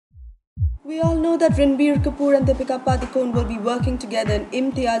We all know that Ranbir Kapoor and Deepika Padukone will be working together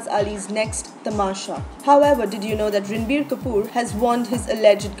in Imtiaz Ali's next Tamasha. However, did you know that Ranbir Kapoor has warned his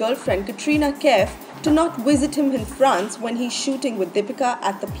alleged girlfriend Katrina Kaif to not visit him in France when he's shooting with Deepika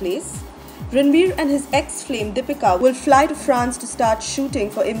at the place? Ranbir and his ex-flame Deepika will fly to France to start shooting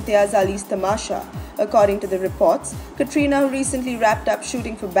for Imtiaz Ali's Tamasha. According to the reports, Katrina, who recently wrapped up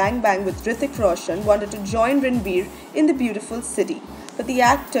shooting for Bang Bang with Hrithik Roshan, wanted to join Ranbir in the beautiful city. But the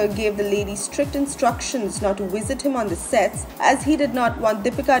actor gave the lady strict instructions not to visit him on the sets as he did not want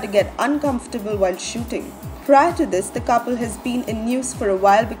Deepika to get uncomfortable while shooting. Prior to this, the couple has been in news for a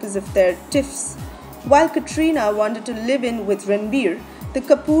while because of their tiffs. While Katrina wanted to live in with Ranbir, the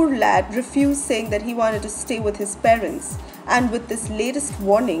Kapoor lad refused, saying that he wanted to stay with his parents. And with this latest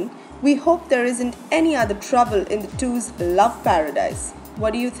warning, we hope there isn't any other trouble in the two's love paradise.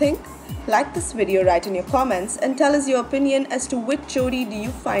 What do you think? Like this video, write in your comments and tell us your opinion as to which jodi do you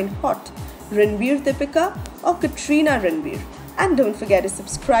find hot, Ranbir Deepika or Katrina Ranbir. And don't forget to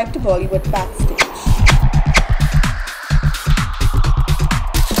subscribe to Bollywood Backstage.